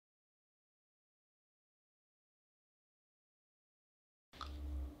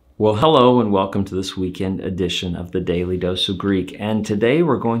Well, hello and welcome to this weekend edition of the Daily Dose of Greek. And today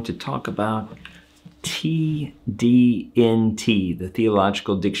we're going to talk about TDNT, the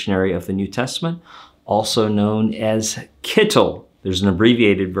Theological Dictionary of the New Testament, also known as Kittel. There's an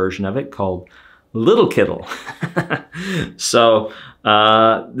abbreviated version of it called Little Kittel. So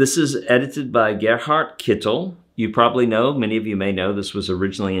this is edited by Gerhard Kittel. You probably know, many of you may know, this was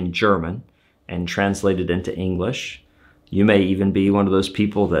originally in German and translated into English. You may even be one of those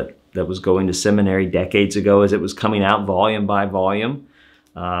people that was going to seminary decades ago as it was coming out volume by volume.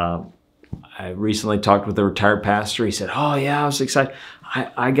 I recently talked with a retired pastor. He said, oh yeah, I was excited.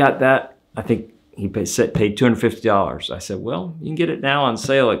 I got that. I think he paid $250. I said, well, you can get it now on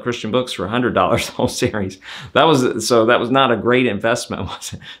sale at Christian Books for $100, the whole series. That was not a great investment,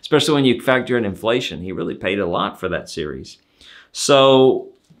 was it? Especially when you factor in inflation. He really paid a lot for that series. So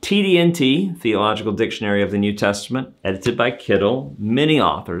TDNT, Theological Dictionary of the New Testament, edited by Kittel, many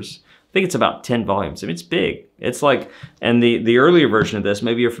authors. I think it's about 10 volumes. I mean, it's big. It's like, and the earlier version of this,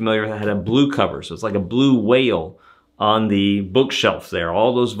 maybe you're familiar with it, had a blue cover. So it's like a blue whale on the bookshelf there,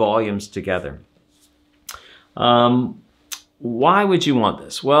 all those volumes together. Why would you want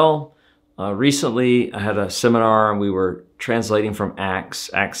this? Well, recently I had a seminar and we were translating from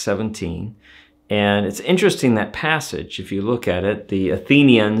Acts 17. And it's interesting, that passage, if you look at it, the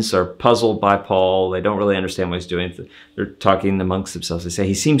Athenians are puzzled by Paul. They don't really understand what he's doing. They're talking amongst themselves. They say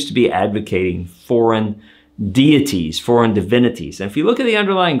he seems to be advocating foreign deities, foreign divinities. And if you look at the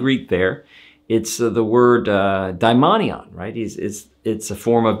underlying Greek there, it's the word daimonion, right? It's a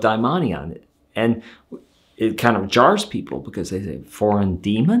form of daimonion. And it kind of jars people because they say foreign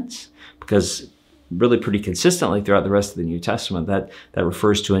demons, because really pretty consistently throughout the rest of the New Testament, that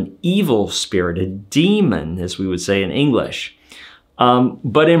refers to an evil spirit, a demon, as we would say in English.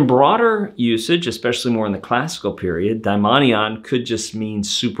 But in broader usage, especially more in the classical period, daimonion could just mean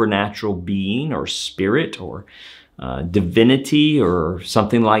supernatural being or spirit or divinity or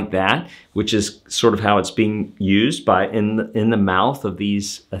something like that, which is sort of how it's being used in the mouth of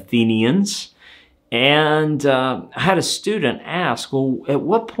these Athenians. And I had a student ask, well, at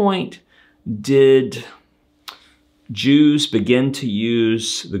what point did Jews begin to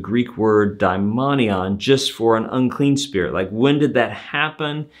use the Greek word daimonion just for an unclean spirit? Like, when did that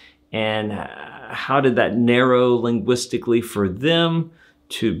happen? And how did that narrow linguistically for them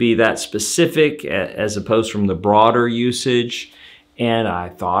to be that specific as opposed from the broader usage? And I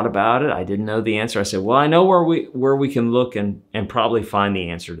thought about it. I didn't know the answer. I said, well, I know where we can look and probably find the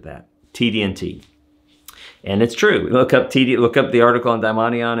answer to that. TDNT. And it's true. Look up the article on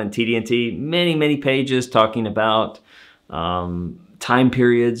daimonion and TDNT. Many, many pages talking about time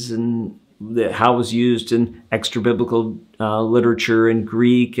periods and how it was used in extra-biblical literature in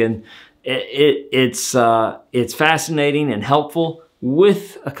Greek. And it's fascinating and helpful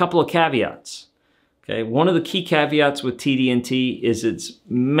with a couple of caveats. Okay, one of the key caveats with TDNT is it's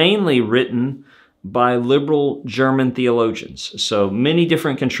mainly written by liberal German theologians. So many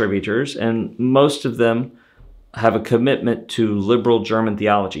different contributors, and most of them have a commitment to liberal German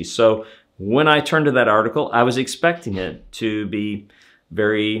theology. So when I turned to that article, I was expecting it to be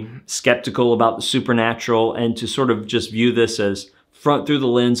very skeptical about the supernatural and to sort of just view this as through the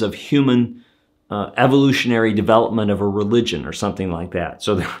lens of human evolutionary development of a religion or something like that.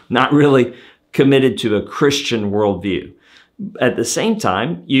 So they're not really committed to a Christian worldview. At the same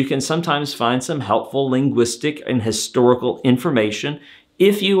time, you can sometimes find some helpful linguistic and historical information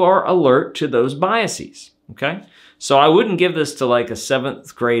if you are alert to those biases. Okay, so I wouldn't give this to like a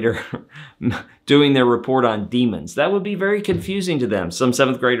 7th grader doing their report on demons. That would be very confusing to them, some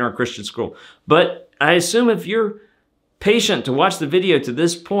 7th grader in a Christian school. But I assume if you're patient to watch the video to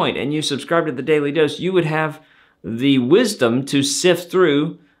this point and you subscribe to the Daily Dose, you would have the wisdom to sift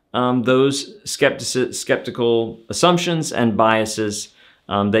through those skeptical assumptions and biases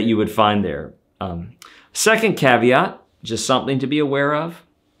that you would find there. Second caveat, just something to be aware of.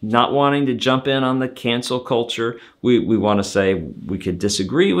 Not wanting to jump in on the cancel culture. We want to say we could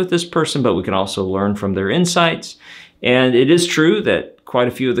disagree with this person, but we can also learn from their insights. And it is true that quite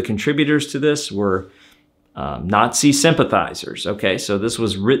a few of the contributors to this were Nazi sympathizers. Okay, so this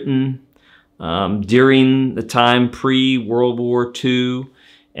was written during the time pre-World War II.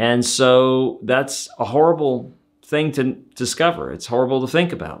 And so that's a horrible thing to discover. It's horrible to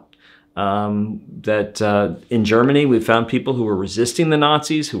think about. In Germany, we found people who were resisting the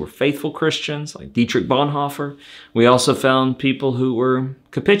Nazis, who were faithful Christians, like Dietrich Bonhoeffer. We also found people who were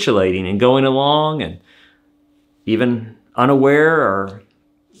capitulating and going along and even unaware, or,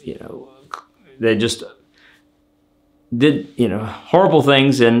 they just did, horrible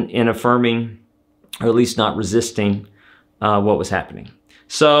things in affirming, or at least not resisting what was happening.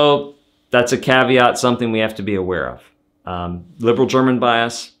 So that's a caveat, something we have to be aware of. Liberal German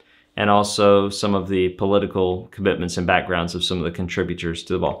bias, and also some of the political commitments and backgrounds of some of the contributors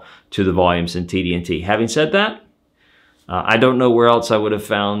to the volumes in TDNT. Having said that, I don't know where else I would have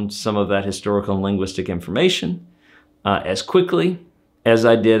found some of that historical and linguistic information as quickly as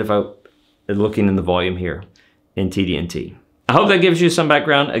I did if I were looking in the volume here in TDNT. I hope that gives you some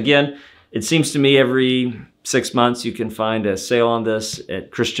background. Again, it seems to me every 6 months you can find a sale on this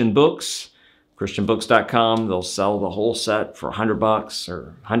at Christian Books, christianbooks.com. They'll sell the whole set for $100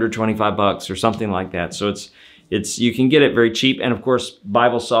 or $125 or something like that. So you can get it very cheap. And of course,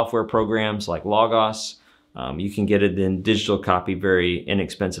 Bible software programs like Logos, you can get it in digital copy very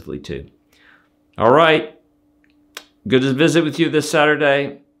inexpensively too. All right. Good to visit with you this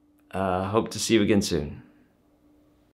Saturday. Hope to see you again soon.